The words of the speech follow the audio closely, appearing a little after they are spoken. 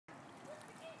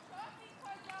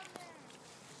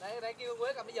đây kêu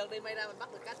Quế cầm cái vợt đi may ra mình bắt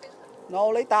được cá fish.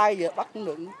 Nó lấy tay vậy bắt cũng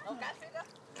được. Cá fish đó.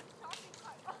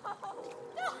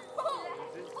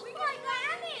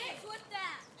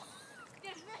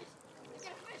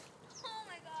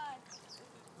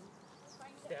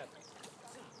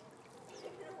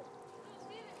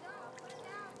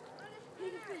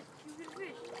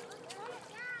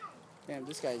 Damn,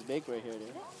 this guy's big right here,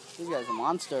 dude. This guy's a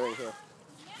monster right here.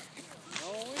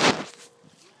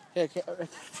 Here,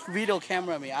 video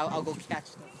camera me. I'll go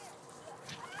catch them.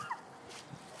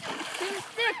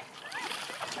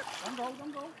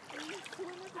 Don't go.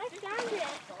 I found it.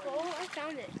 Oh, I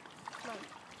found it. Come on.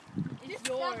 It's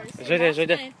yours. It's right there. It's right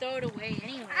there. I'm gonna throw it away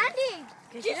anyway. Andy,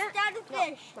 just stab the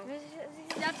fish.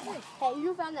 Stab the fish. Hey,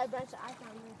 you found that branch. I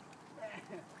found it.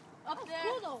 Up there.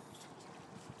 Cool though.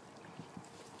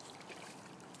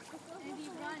 Andy,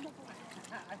 run.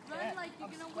 Run like you're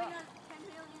gonna win us $10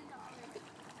 million.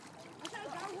 I thought a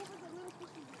guy who was a little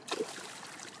cookie.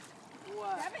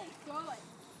 What? Grab it and throw it.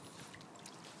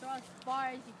 Throw as far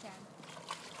as you can.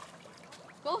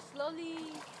 Go slowly.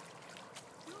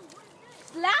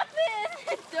 Slap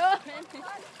it! Throw it.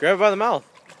 Grab it by the mouth.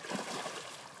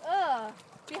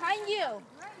 Behind you.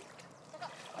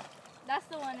 That's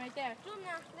the one right there.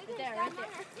 Right there.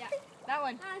 Yeah, that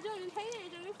one.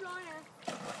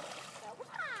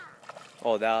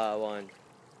 Oh, that one.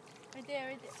 Right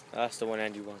there. That's the one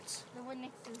Andy wants. The one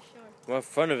next to the shore. We're in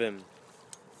front of him.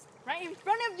 Right in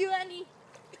front of you, Andy.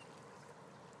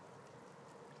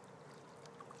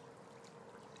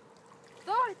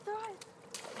 Throw it.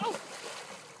 Oh!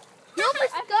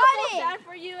 Nobody's I got feel it. bad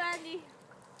for you, Andy.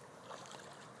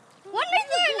 One right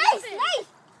there. Nice.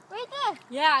 Right there.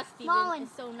 Yeah, Steven. Small one.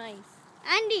 It's so nice.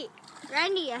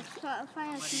 Randy, I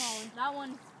find a small one. That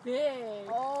one's big.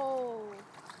 Oh.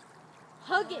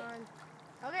 Hug it.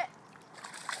 Okay.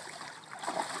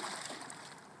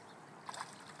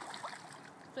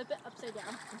 Flip it upside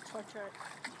down and torture it.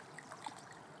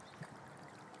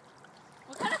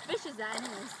 What kind of fish is that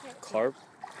anyways? Carb.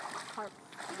 Carp.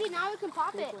 Okay, now we can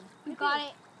pop Big it. one. You got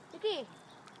it.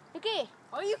 Okay.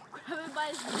 Oh, you grab it by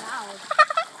his mouth.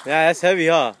 Yeah, that's heavy,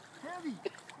 huh?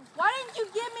 Why didn't you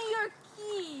give me your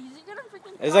keys? You're gonna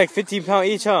freaking. It's like 15 pounds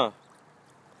each, huh?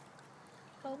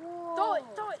 Throw it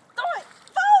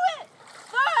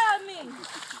at me.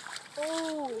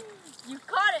 Oh, you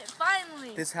caught it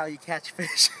finally. This is how you catch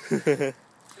fish.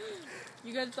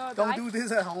 You gotta throw it Don't back. do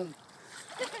this at home.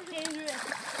 This is dangerous.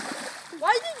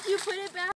 Why didn't you put it back?